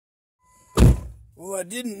Well, I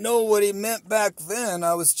didn't know what he meant back then.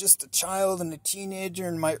 I was just a child and a teenager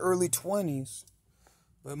in my early 20s.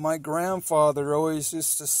 But my grandfather always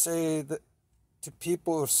used to say that to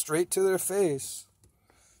people straight to their face.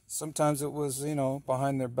 Sometimes it was,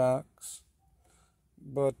 behind their backs.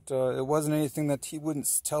 But it wasn't anything that he wouldn't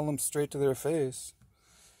tell them straight to their face.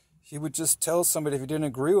 He would just tell somebody if he didn't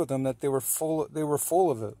agree with them that they were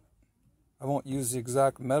full of it. I won't use the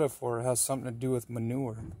exact metaphor. It has something to do with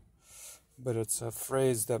manure. But it's a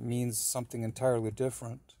phrase that means something entirely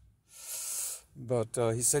different. But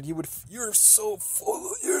he said, you're so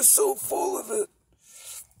full of it.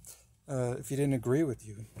 If he didn't agree with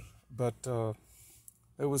you. But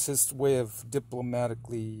it was his way of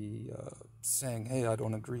diplomatically saying, hey, I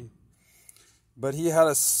don't agree. But he had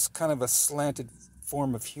a kind of a slanted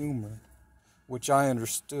form of humor, which I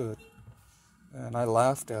understood. And I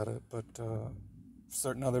laughed at it, but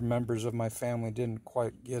certain other members of my family didn't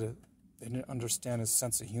quite get it. They didn't understand his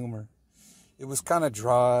sense of humor. It was kind of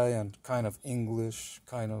dry and kind of English,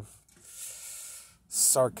 kind of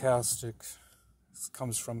sarcastic. It's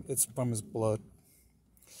from his blood,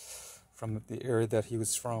 from the area that he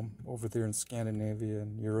was from, over there in Scandinavia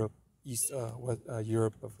and Europe,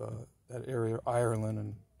 Europe of that area, Ireland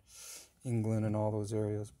and England and all those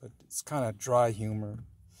areas. But it's kind of dry humor,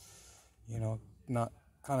 not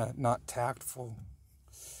tactful,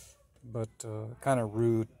 but kind of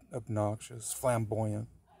rude, obnoxious, flamboyant.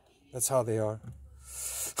 That's how they are.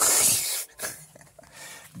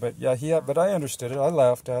 But yeah, but I understood it. I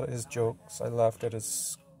laughed at his jokes. I laughed at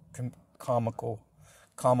his comical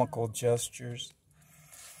gestures.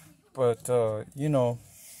 But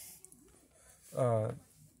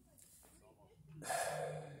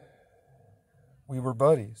we were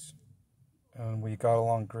buddies, and we got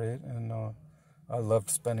along great, and I loved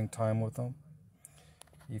spending time with him.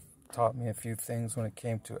 He taught me a few things when it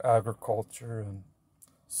came to agriculture and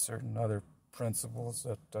certain other principles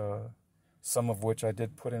that some of which I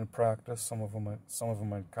did put into practice. Some of them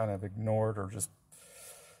I kind of ignored or just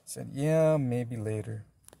said, yeah, maybe later.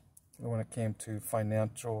 When it came to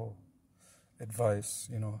financial advice,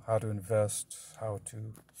 how to invest, how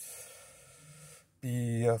to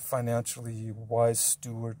be a financially wise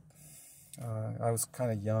steward. I was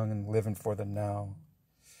kind of young and living for the now,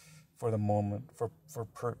 for the moment, for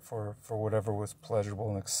whatever was pleasurable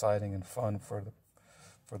and exciting and fun for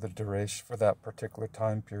the duration, for that particular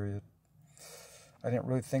time period. I didn't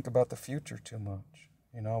really think about the future too much.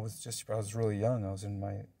 I was really young. I was in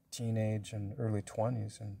my teenage and early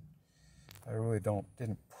 20s, and I really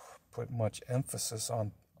didn't put much emphasis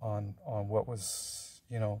on what was,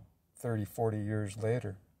 30, 40 years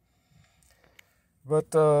later.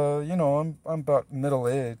 But, I'm about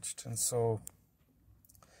middle-aged, and so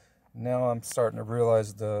now I'm starting to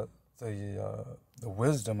realize the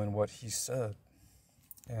wisdom in what he said,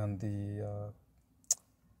 and a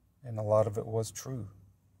lot of it was true.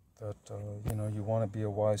 That you want to be a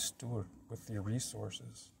wise steward with your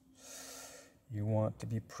resources. You want to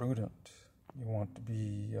be prudent. You want to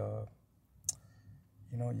be,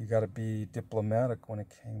 you got to be diplomatic when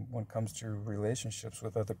it comes to relationships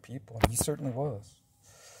with other people. And he certainly was.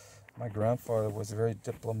 My grandfather was very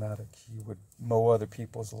diplomatic. He would mow other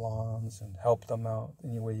people's lawns and help them out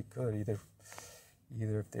any way he could. Either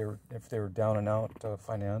if they were down and out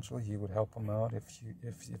financially, he would help them out.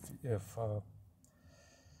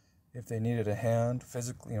 If they needed a hand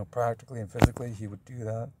physically, practically and physically, he would do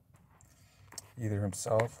that, either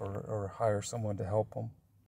himself or hire someone to help him.